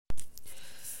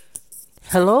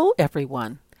Hello,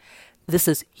 everyone. This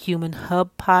is Human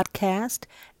Hub Podcast,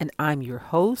 and I'm your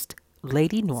host,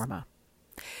 Lady Norma.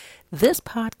 This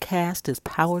podcast is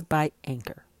powered by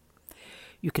Anchor.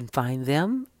 You can find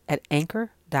them at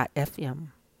anchor.fm.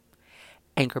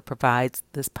 Anchor provides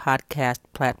this podcast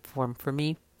platform for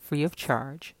me free of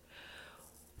charge,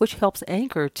 which helps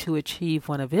Anchor to achieve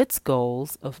one of its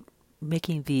goals of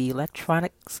making the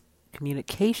electronics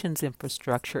communications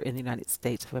infrastructure in the United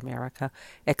States of America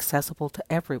accessible to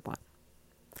everyone.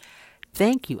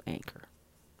 Thank you, Anchor.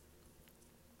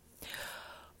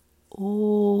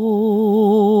 Oh,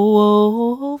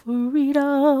 freedom.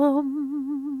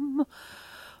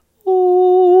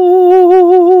 Oh,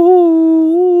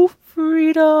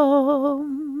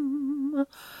 freedom.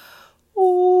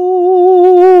 Oh,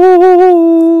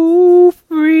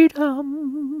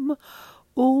 freedom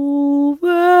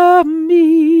over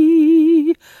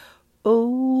me,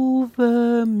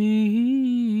 over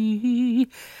me.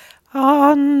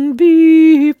 And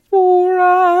before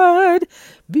I'd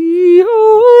be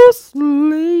a slave,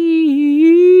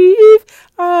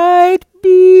 I'd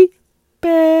be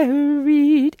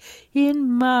buried in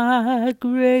my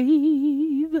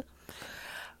grave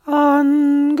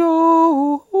and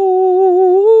go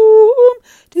home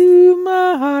to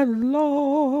my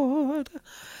Lord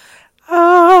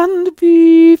and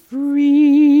be free.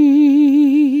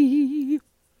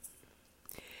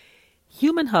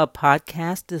 Human Hub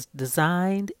Podcast is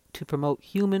designed to promote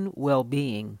human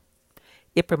well-being.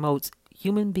 It promotes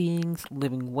human beings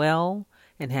living well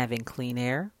and having clean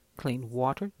air, clean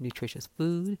water, nutritious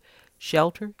food,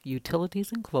 shelter,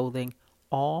 utilities, and clothing,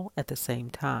 all at the same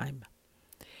time.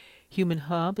 Human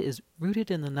Hub is rooted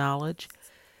in the knowledge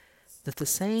that the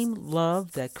same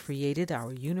love that created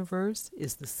our universe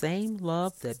is the same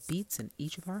love that beats in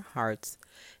each of our hearts,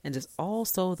 and is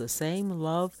also the same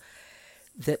love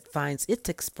that finds its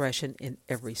expression in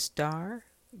every star,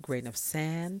 grain of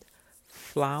sand,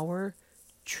 flower,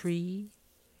 tree,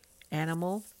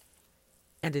 animal,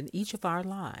 and in each of our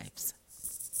lives.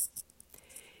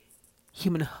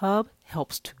 Human Hub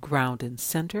helps to ground and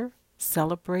center,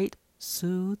 celebrate,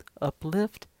 soothe,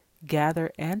 uplift,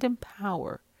 gather, and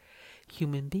empower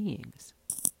human beings.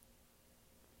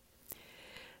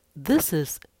 This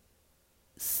is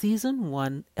Season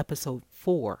 1, Episode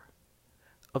 4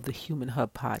 of the Human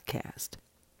Hub Podcast,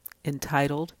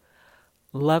 entitled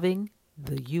Loving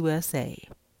the USA.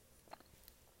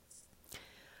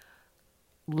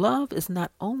 Love is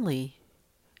not only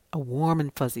a warm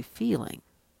and fuzzy feeling,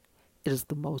 it is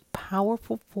the most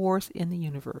powerful force in the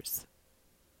universe.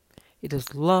 It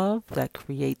is love that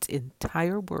creates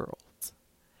entire worlds.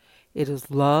 It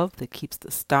is love that keeps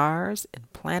the stars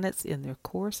and planets in their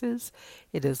courses.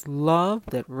 It is love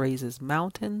that raises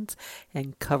mountains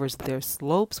and covers their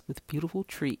slopes with beautiful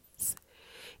trees.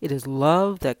 It is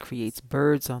love that creates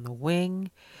birds on the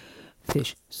wing,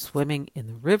 fish swimming in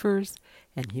the rivers,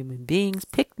 and human beings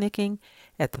picnicking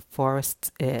at the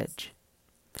forest's edge.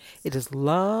 It is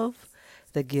love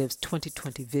that gives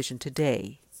 2020 vision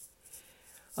today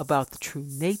about the true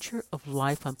nature of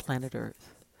life on planet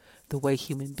Earth, the way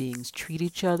human beings treat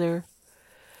each other,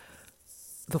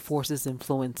 the forces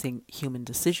influencing human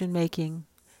decision-making,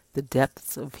 the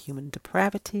depths of human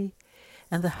depravity,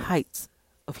 and the heights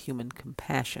of human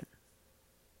compassion.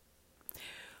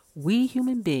 We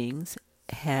human beings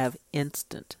have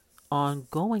instant,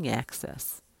 ongoing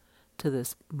access to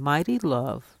this mighty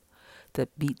love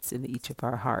that beats in each of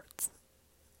our hearts.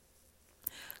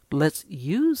 Let's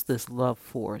use this love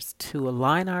force to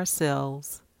align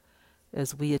ourselves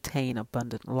as we attain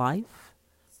abundant life,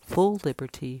 full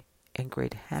liberty, and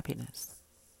great happiness.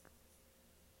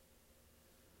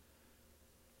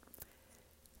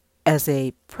 As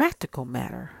a practical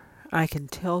matter, I can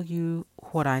tell you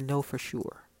what I know for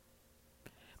sure,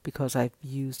 because I've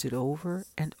used it over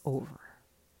and over.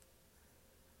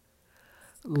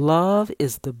 Love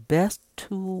is the best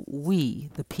tool we,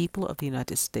 the people of the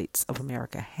United States of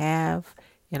America, have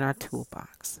in our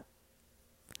toolbox.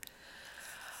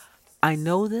 I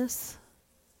know this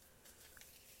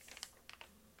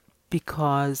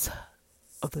because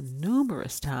of the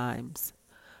numerous times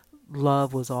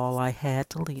love was all I had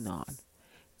to lean on.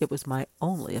 It was my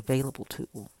only available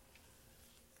tool.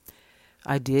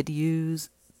 I did use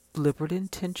deliberate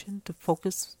intention to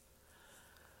focus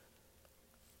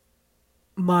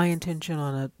my intention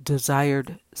on a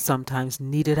desired, sometimes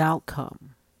needed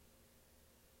outcome.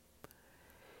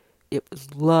 It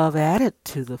was love added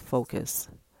to the focus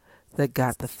that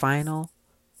got the final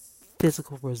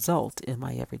physical result in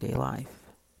my everyday life.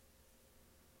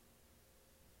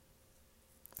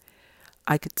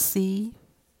 I could see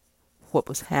what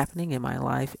was happening in my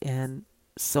life, and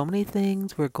So many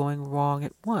things were going wrong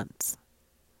at once.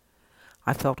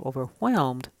 I felt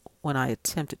overwhelmed when I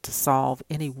attempted to solve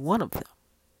any one of them.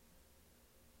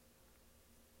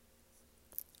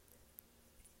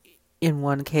 In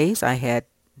one case, I had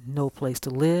no place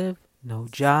to live, no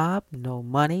job, no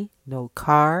money, no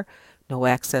car, no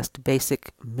access to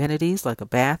basic amenities like a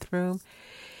bathroom,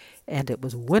 and it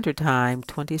was wintertime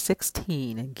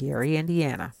 2016 in Gary,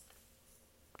 Indiana.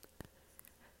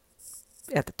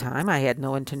 At the time, I had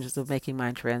no intentions of making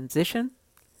my transition.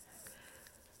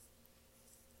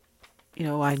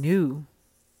 I knew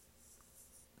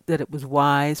that it was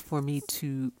wise for me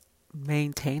to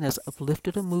maintain as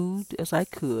uplifted a mood as I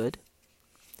could.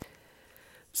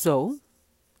 So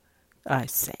I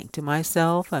sang to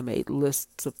myself. I made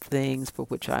lists of things for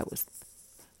which I was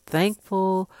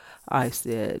thankful. I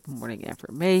said morning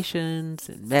affirmations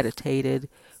and meditated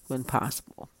when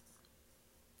possible.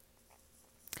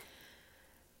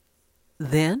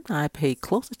 Then I paid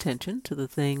close attention to the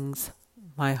things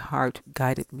my heart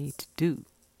guided me to do.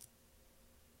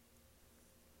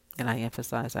 And I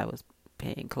emphasize I was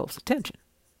paying close attention.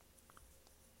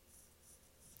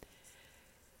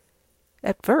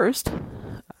 At first,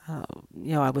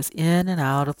 I was in and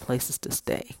out of places to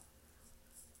stay.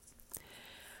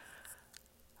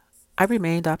 I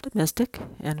remained optimistic,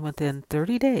 and within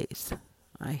 30 days,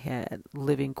 I had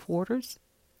living quarters,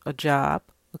 a job,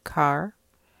 a car,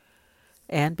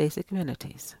 and basic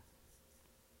amenities.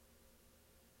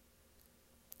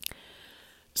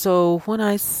 So when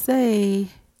I say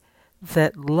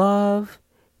that love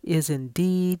is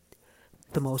indeed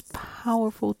the most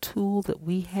powerful tool that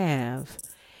we have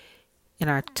in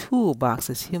our toolbox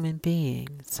as human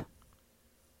beings,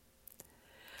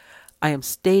 I am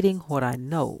stating what I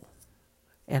know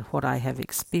and what I have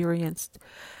experienced.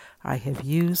 I have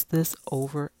used this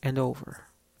over and over.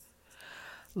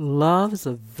 Love is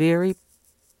a very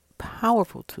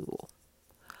powerful tool.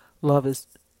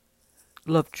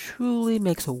 Love truly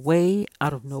makes a way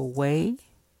out of no way.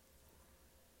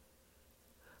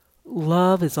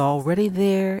 Love is already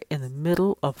there in the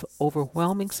middle of the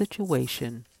overwhelming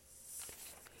situation,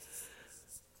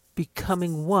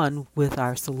 becoming one with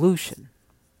our solution.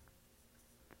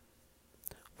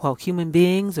 While human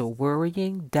beings are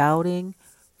worrying, doubting,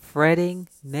 fretting,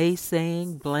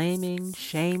 naysaying, blaming,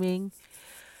 shaming,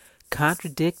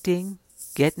 contradicting,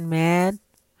 getting mad,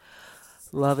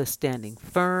 love is standing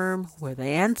firm where the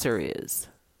answer is.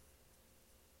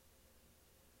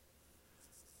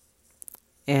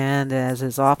 And as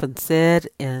is often said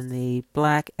in the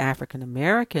Black African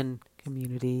American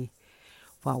community,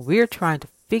 while we're trying to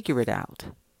figure it out,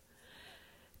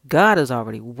 God has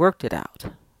already worked it out.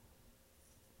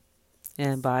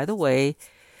 And by the way,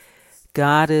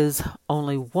 God is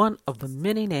only one of the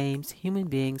many names human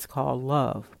beings call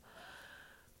love.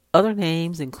 Other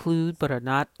names include, but are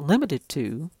not limited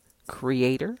to,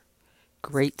 Creator,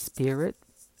 Great Spirit,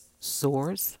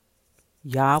 Source,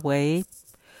 Yahweh,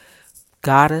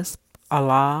 Goddess,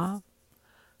 Allah,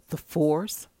 the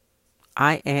Force,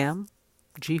 I Am,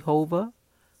 Jehovah,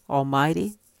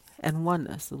 Almighty, and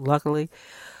Oneness. Luckily,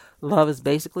 love is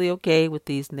basically okay with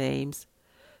these names,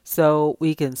 so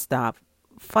we can stop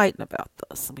fighting about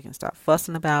this. We can stop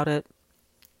fussing about it.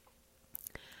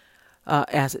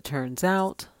 As it turns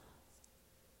out,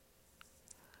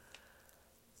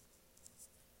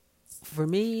 for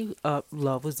me,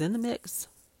 love was in the mix.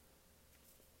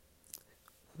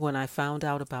 When I found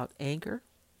out about Anchor,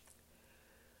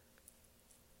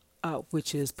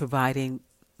 which is providing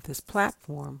this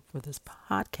platform for this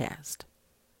podcast,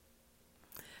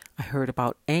 I heard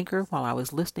about Anchor while I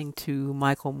was listening to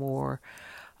Michael Moore's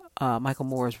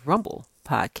Rumble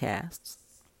podcasts,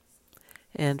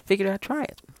 and figured I'd try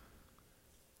it.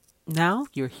 Now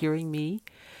you're hearing me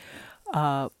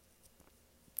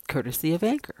courtesy of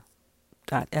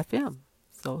Anchor.fm.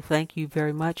 So thank you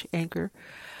very much, Anchor,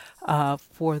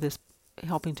 for this,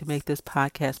 helping to make this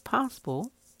podcast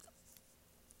possible.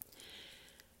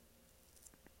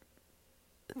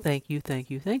 Thank you, thank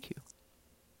you, thank you.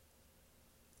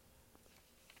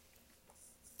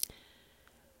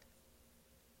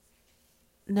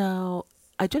 Now,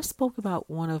 I just spoke about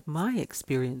one of my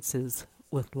experiences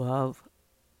with love,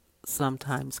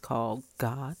 sometimes called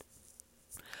God.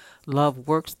 Love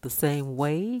works the same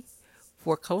way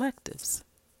for collectives.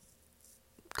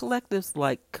 Collectives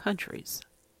like countries.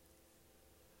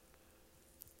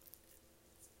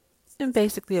 And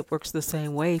basically it works the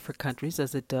same way for countries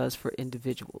as it does for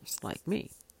individuals like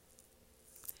me.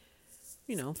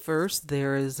 First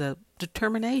there is a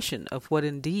determination of what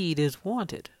indeed is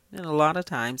wanted. And a lot of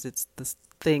times it's the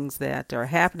things that are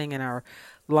happening in our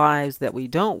lives that we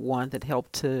don't want that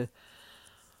help to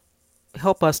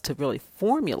help us to really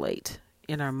formulate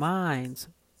in our minds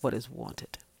what is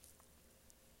wanted.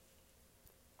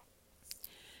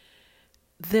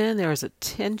 Then there is a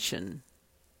tension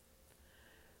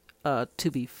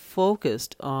to be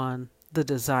focused on the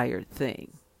desired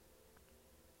thing.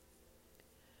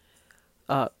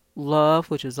 Love,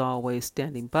 which is always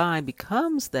standing by,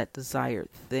 becomes that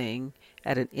desired thing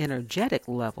at an energetic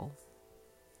level.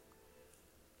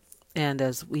 And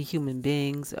as we human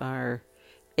beings are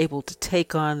able to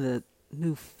take on the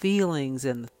new feelings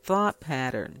and the thought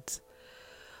patterns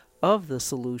of the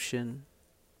solution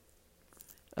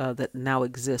that now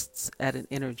exists at an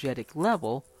energetic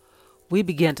level, we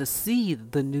begin to see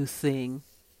the new thing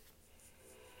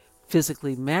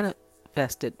physically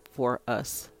manifested for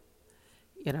us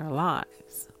in our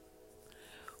lives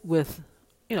with,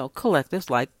 collectives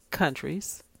like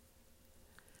countries,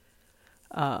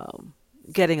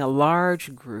 getting a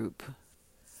large group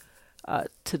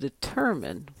to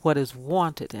determine what is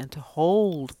wanted and to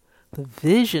hold the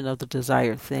vision of the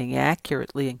desired thing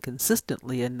accurately and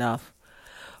consistently enough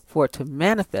for it to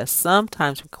manifest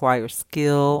sometimes requires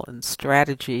skill and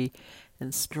strategy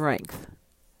and strength.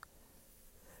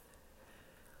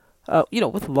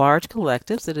 With large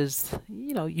collectives, it is,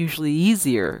 usually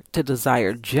easier to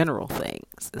desire general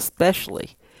things,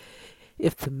 especially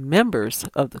if the members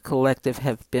of the collective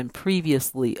have been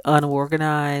previously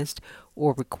unorganized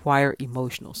or require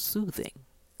emotional soothing.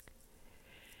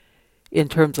 In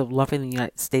terms of loving the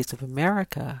United States of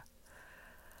America,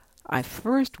 I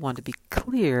first want to be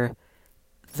clear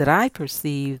that I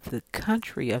perceive the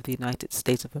country of the United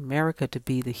States of America to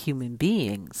be the human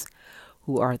beings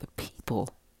who are the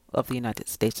people of the United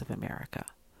States of America.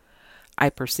 I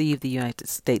perceive the United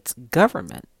States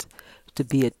government to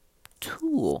be a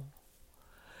tool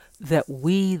that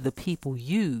we, the people,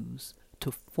 use to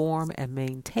form and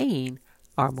maintain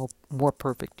our more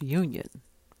perfect union.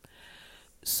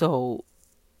 So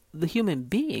the human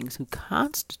beings who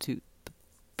constitute the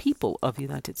people of the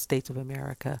United States of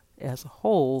America as a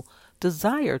whole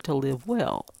desire to live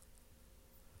well.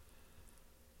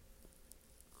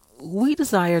 We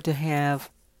desire to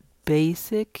have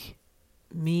basic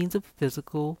means of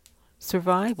physical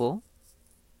survival,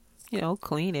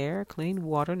 clean air, clean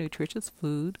water, nutritious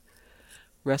food,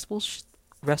 restful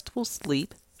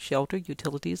sleep, shelter,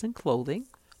 utilities, and clothing,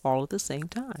 all at the same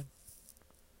time.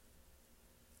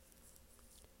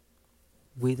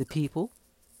 We, the people,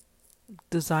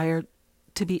 desire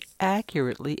to be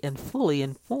accurately and fully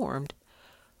informed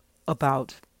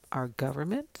about our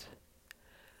government,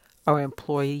 our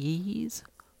employees,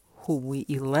 whom we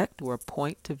elect or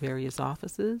appoint to various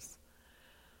offices,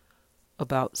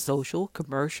 about social,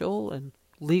 commercial, and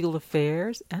legal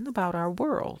affairs, and about our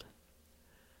world.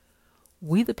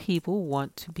 We, the people,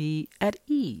 want to be at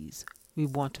ease. We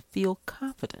want to feel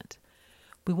confident.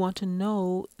 We want to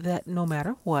know that no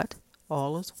matter what,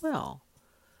 all is well.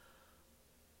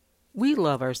 We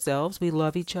love ourselves. We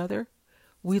love each other.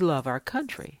 We love our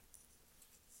country.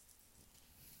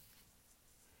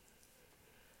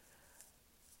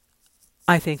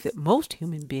 I think that most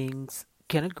human beings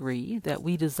can agree that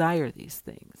we desire these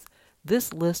things.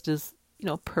 This list is,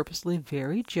 purposely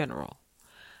very general.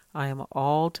 I am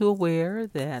all too aware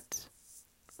that,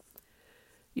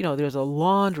 there's a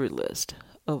laundry list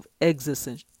of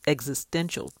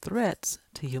existential threats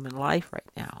to human life right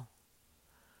now.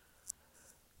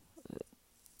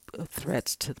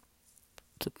 Threats to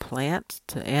plants,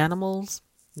 to animals,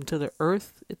 and to the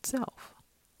earth itself.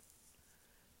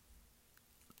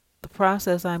 The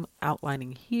process I'm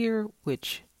outlining here,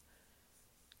 which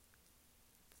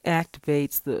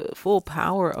activates the full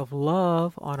power of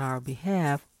love on our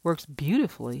behalf, works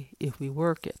beautifully if we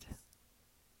work it.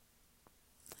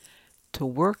 To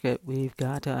work it, we've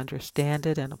got to understand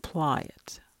it and apply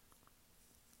it.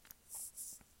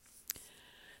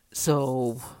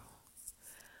 So,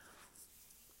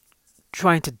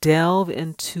 trying to delve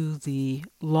into the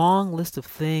long list of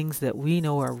things that we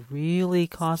know are really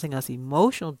causing us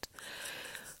emotional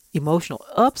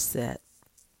upset,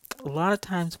 a lot of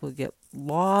times we'll get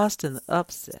lost in the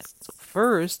upset. So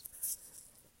first,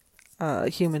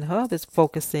 Human Hub is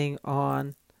focusing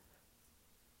on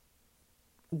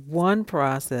one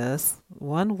process,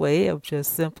 one way of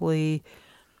just simply,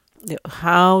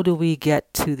 how do we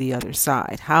get to the other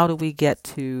side? How do we get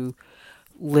to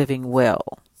living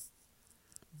well?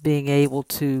 Being able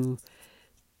to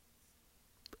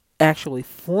actually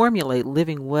formulate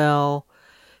living well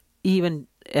even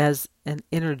as an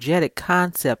energetic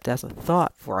concept, as a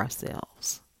thought for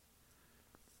ourselves,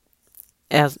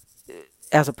 as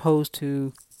opposed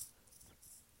to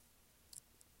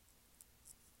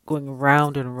going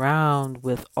round and round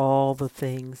with all the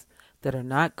things that are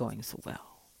not going so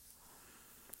well.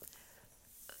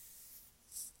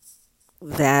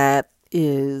 That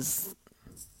is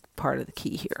part of the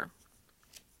key here.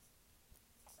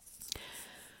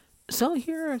 So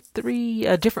here are three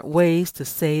different ways to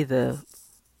say the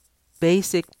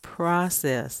basic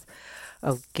process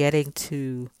of getting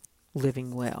to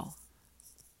living well.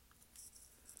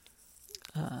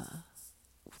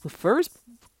 The first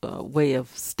way of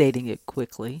stating it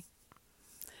quickly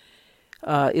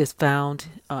is found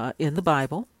in the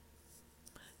Bible.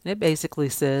 And it basically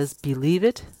says, believe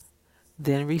it,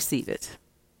 then receive it.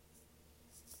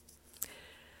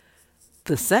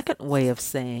 The second way of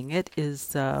saying it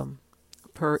is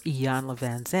per Iyanla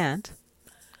Vanzant.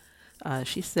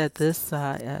 She said this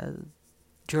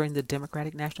during the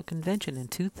Democratic National Convention in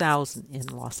 2000 in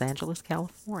Los Angeles,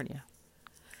 California.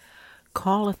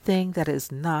 Call a thing that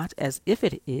is not as if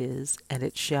it is, and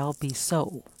it shall be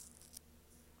so.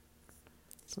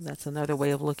 So that's another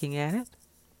way of looking at it.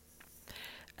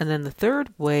 And then the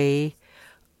third way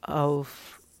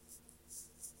of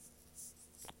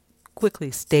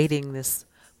quickly stating this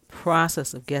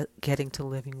process of getting to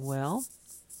living well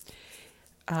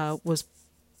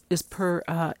is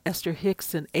per Esther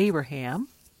Hickson Abraham.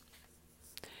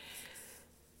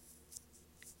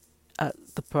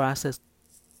 The process,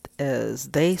 as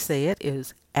they say it,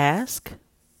 is ask,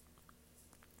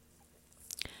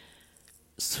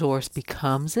 source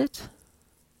becomes it,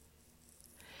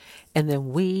 and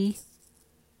then we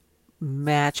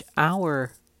match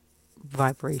our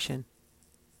vibration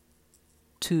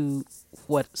to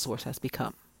what source has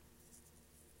become.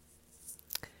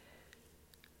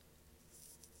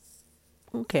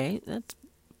 Okay, that's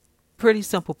pretty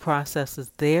simple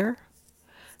processes there.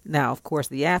 Now, of course,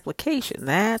 the application,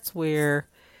 that's where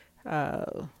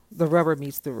the rubber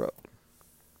meets the road.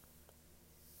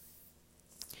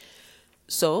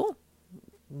 So,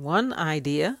 one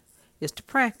idea is to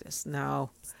practice.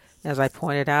 Now, as I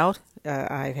pointed out,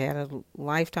 I've had a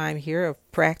lifetime here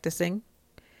of practicing,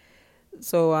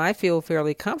 so I feel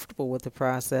fairly comfortable with the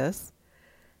process.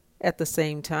 At the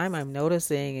same time, I'm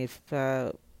noticing if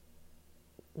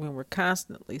when we're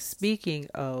constantly speaking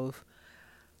of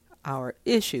our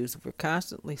issues, if we're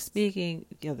constantly speaking,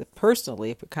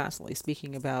 personally, if we're constantly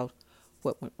speaking about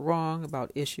what went wrong, about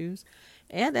issues,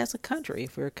 and as a country,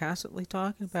 if we're constantly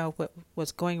talking about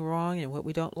what's going wrong and what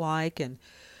we don't like and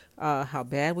how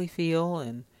bad we feel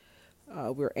and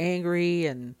we're angry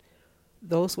and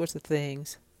those sorts of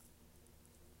things,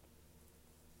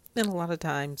 then a lot of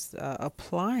times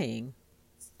applying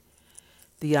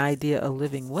the idea of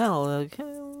living well,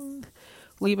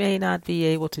 we may not be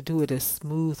able to do it as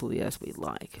smoothly as we'd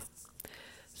like.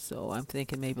 So I'm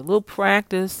thinking maybe a little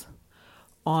practice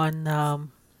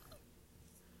on,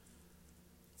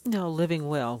 living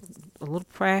well. A little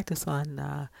practice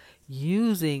on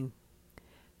using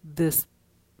this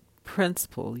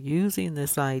principle, using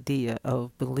this idea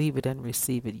of believe it and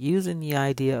receive it, using the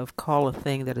idea of call a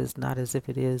thing that is not as if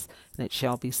it is, and it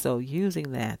shall be so,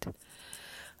 using that,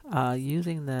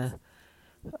 using the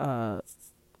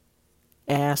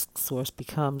ask, source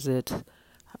becomes it,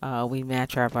 we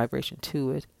match our vibration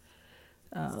to it,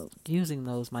 using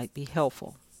those might be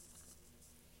helpful.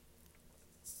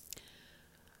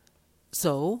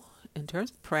 So, in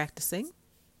terms of practicing,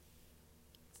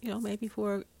 maybe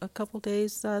for a couple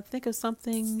days, think of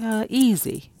something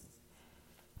easy.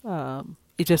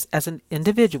 Just as an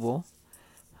individual,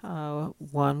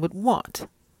 one would want.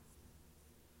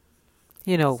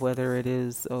 Whether it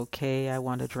is, okay, I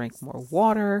want to drink more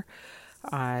water,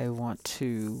 I want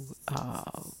to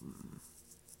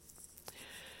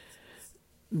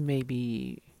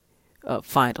maybe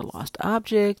find a lost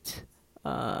object,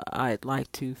 I'd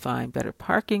like to find better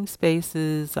parking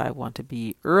spaces, I want to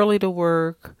be early to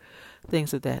work,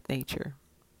 things of that nature.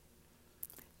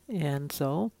 And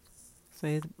so,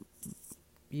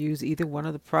 use either one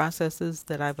of the processes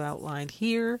that I've outlined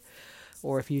here,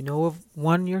 or if you know of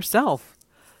one yourself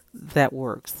that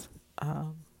works,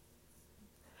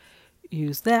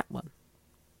 use that one.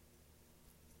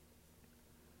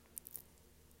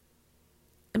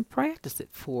 And practice it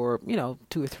for,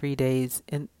 2 or 3 days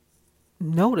and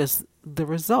notice the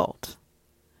result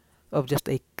of just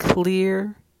a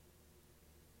clear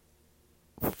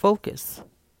focus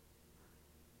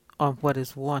on what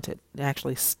is wanted,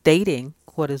 actually stating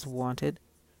what is wanted,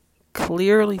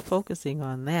 clearly focusing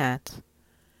on that,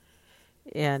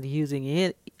 and using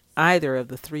it, either of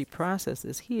the 3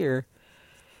 processes here,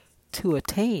 to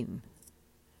attain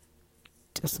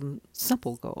to some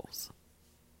simple goals.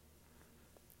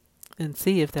 And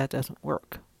see if that doesn't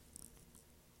work.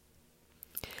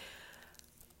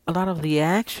 A lot of the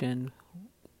action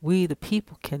we, the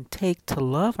people, can take to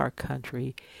love our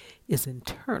country is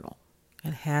internal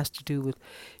and has to do with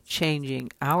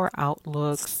changing our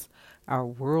outlooks, our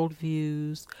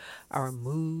worldviews, our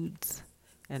moods,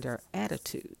 and our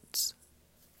attitudes.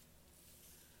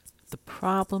 The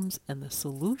problems and the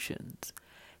solutions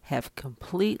have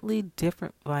completely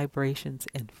different vibrations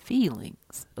and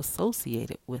feelings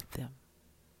associated with them.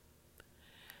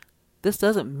 This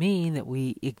doesn't mean that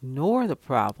we ignore the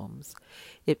problems.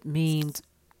 It means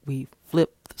we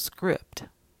flip the script.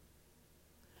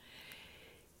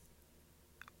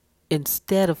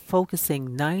 Instead of focusing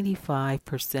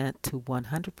 95% to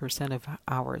 100% of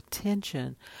our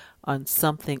attention on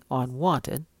something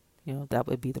unwanted, that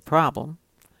would be the problem,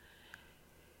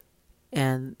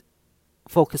 and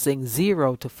focusing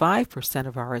 0 to 5%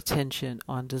 of our attention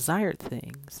on desired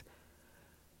things,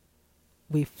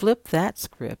 we flip that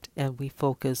script and we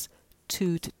focus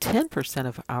 2 to 10%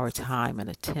 of our time and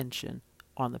attention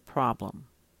on the problem,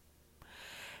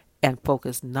 and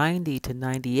focus 90 to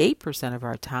 98% of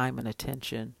our time and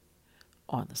attention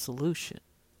on the solution,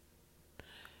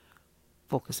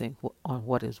 focusing on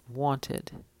what is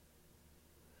wanted.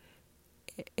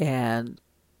 And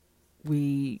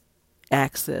we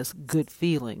access good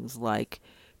feelings like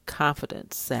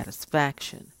confidence,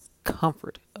 satisfaction,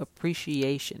 comfort,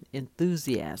 appreciation,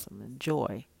 enthusiasm, and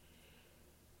joy.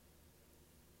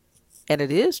 And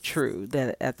it is true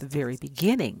that at the very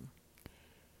beginning,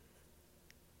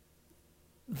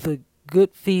 the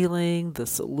good feeling, the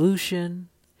solution,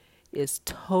 is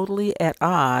totally at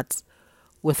odds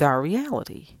with our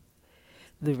reality.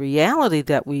 The reality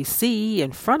that we see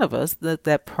in front of us,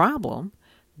 that problem,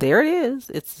 there it is.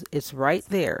 It's right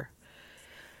there.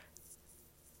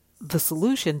 The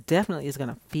solution definitely is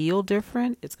going to feel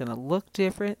different. It's going to look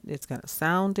different. It's going to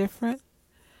sound different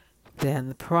than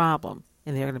the problem.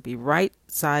 And they're going to be right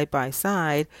side by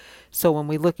side. So when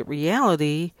we look at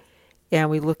reality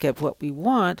and we look at what we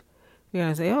want, we're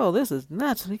going to say, oh, this is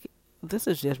nuts. This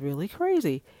is just really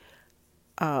crazy,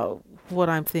 what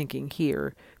I'm thinking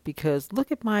here, because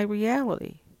look at my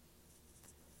reality.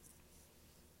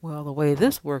 Well, the way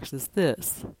this works is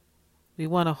this. We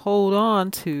want to hold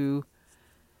on to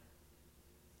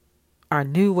our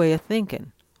new way of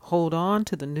thinking, hold on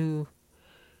to the new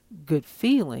good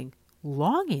feeling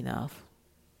long enough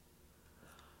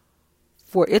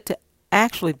for it to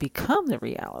actually become the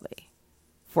reality,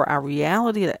 for our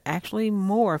reality to actually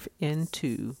morph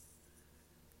into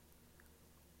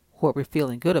what we're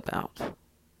feeling good about,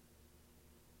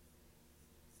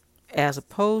 as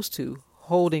opposed to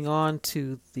holding on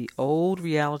to the old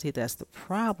reality that's the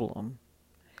problem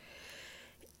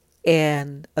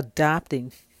and adopting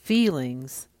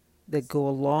feelings that go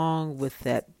along with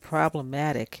that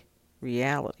problematic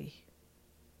reality.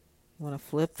 You want to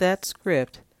flip that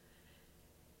script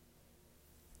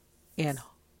and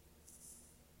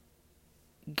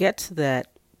get to that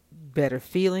better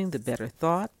feeling, the better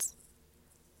thoughts,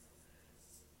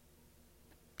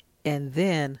 and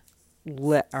then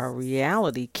let our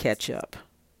reality catch up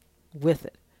with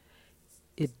it.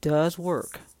 It does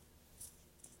work.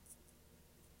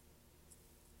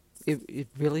 It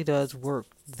really does work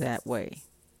that way.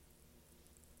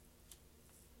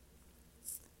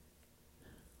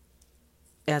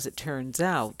 As it turns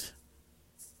out,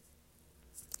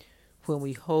 when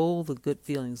we hold the good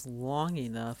feelings long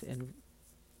enough, and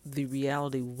the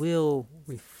reality will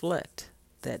reflect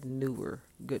that newer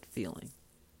good feeling.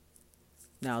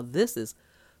 Now, this is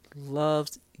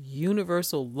love's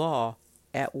universal law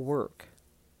at work.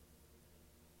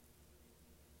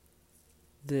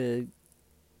 The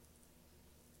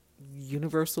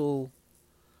universal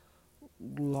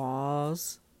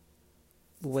laws,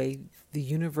 the way the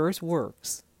universe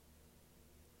works.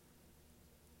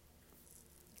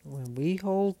 When we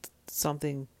hold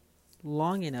something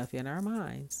long enough in our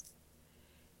minds,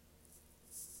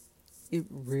 it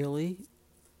really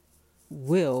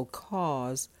will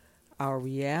cause our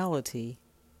reality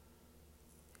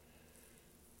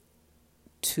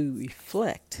to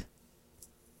reflect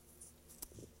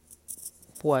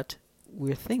what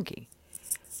we're thinking.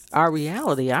 Our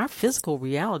reality, our physical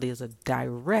reality, is a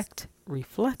direct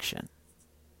reflection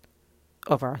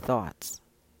of our thoughts.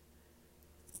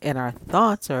 And our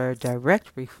thoughts are a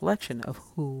direct reflection of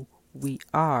who we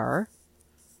are,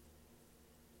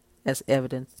 as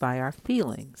evidenced by our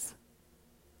feelings.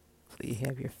 So you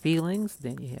have your feelings,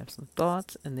 then you have some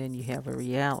thoughts, and then you have a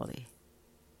reality.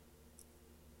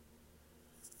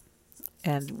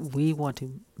 And we want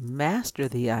to master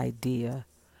the idea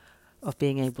of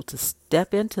being able to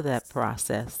step into that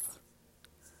process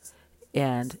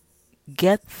and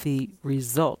get the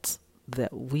results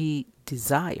that we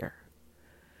desire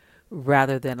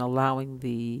rather than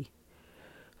allowing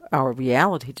our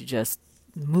reality to just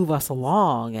move us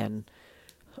along, and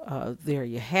there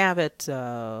you have it.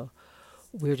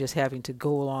 We're just having to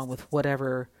go along with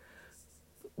whatever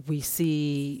we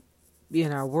see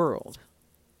in our world.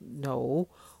 No,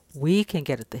 we can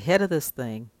get at the head of this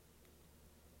thing.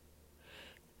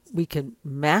 We can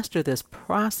master this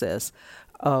process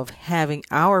of having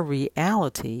our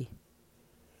reality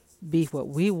be what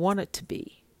we want it to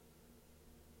be.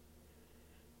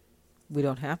 We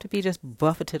don't have to be just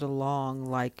buffeted along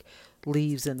like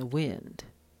leaves in the wind.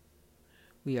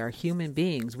 We are human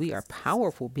beings. We are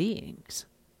powerful beings.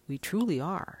 We truly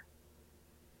are.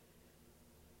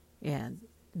 And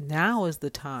now is the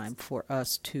time for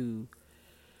us to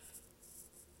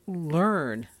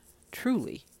learn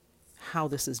truly how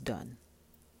this is done.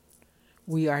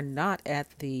 We are not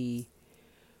at the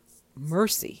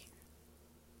mercy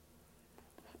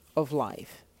of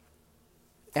life.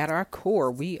 At our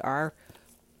core, we are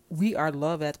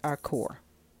love at our core.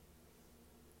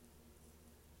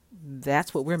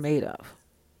 That's what we're made of.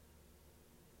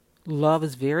 Love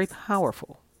is very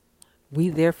powerful. We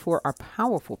therefore are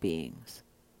powerful beings.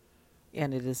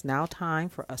 And it is now time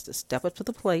for us to step up to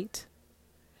the plate,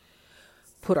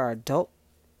 put our adult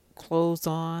clothes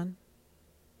on,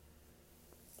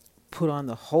 put on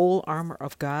the whole armor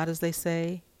of God, as they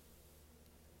say,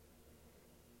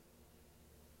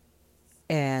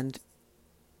 and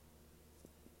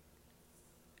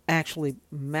actually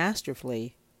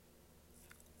masterfully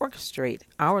orchestrate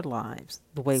our lives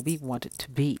the way we want it to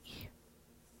be.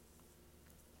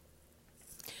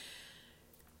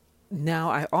 Now,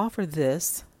 I offer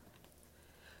this,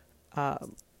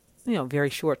 very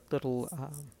short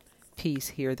little piece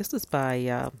here. This is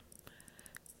by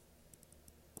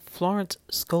Florence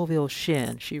Scovel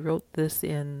Shinn. She wrote this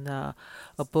in a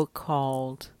book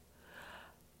called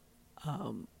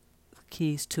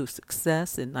Keys to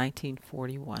Success in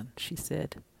 1941. She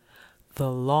said,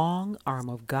 "The long arm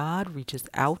of God reaches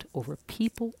out over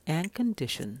people and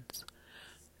conditions,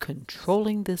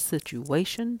 controlling this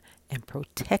situation and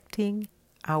protecting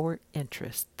our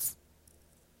interests."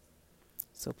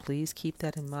 So please keep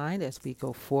that in mind as we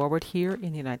go forward here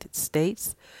in the United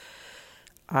States.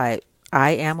 I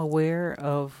am aware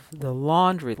of the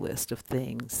laundry list of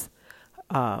things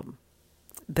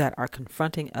that are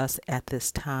confronting us at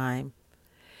this time,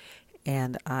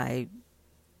 and I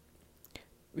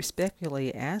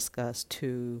respectfully ask us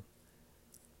to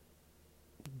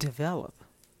develop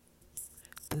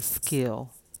the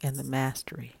skill and the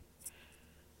mastery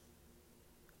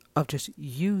of just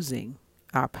using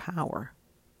our power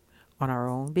on our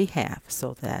own behalf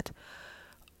so that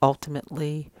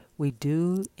ultimately we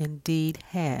do indeed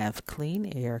have clean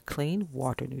air, clean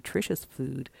water, nutritious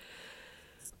food,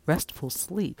 restful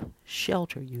sleep,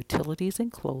 shelter, utilities,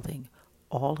 and clothing,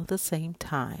 all at the same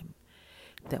time,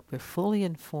 that we're fully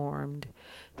informed,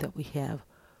 that we have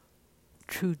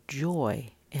true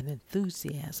joy and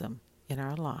enthusiasm in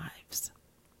our lives.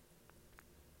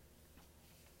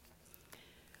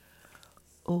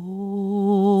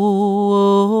 Oh,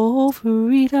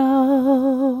 freedom.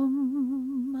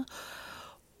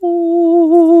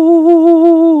 Oh,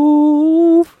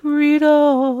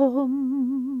 freedom.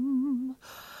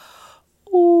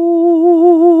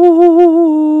 Oh,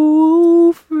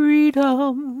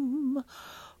 freedom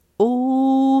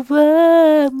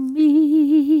over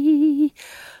me,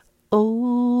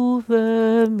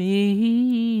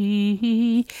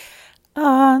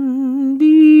 and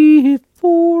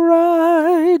before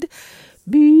I'd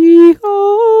be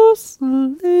a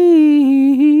slave,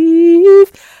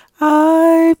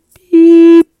 I'd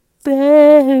be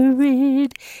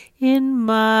buried in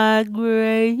my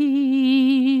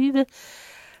grave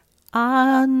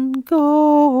and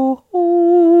go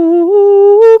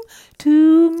home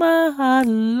to my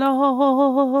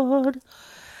Lord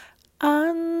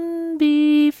and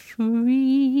be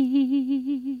free.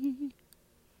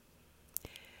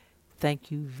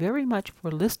 Thank you very much for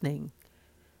listening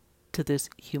to this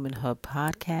Human Hub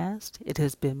podcast. It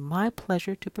has been my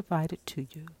pleasure to provide it to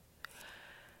you.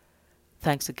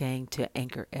 Thanks again to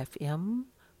Anchor FM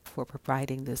for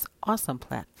providing this awesome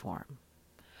platform.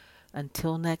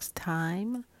 Until next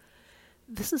time,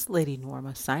 this is Lady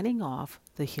Norma signing off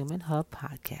the Human Hub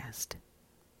podcast.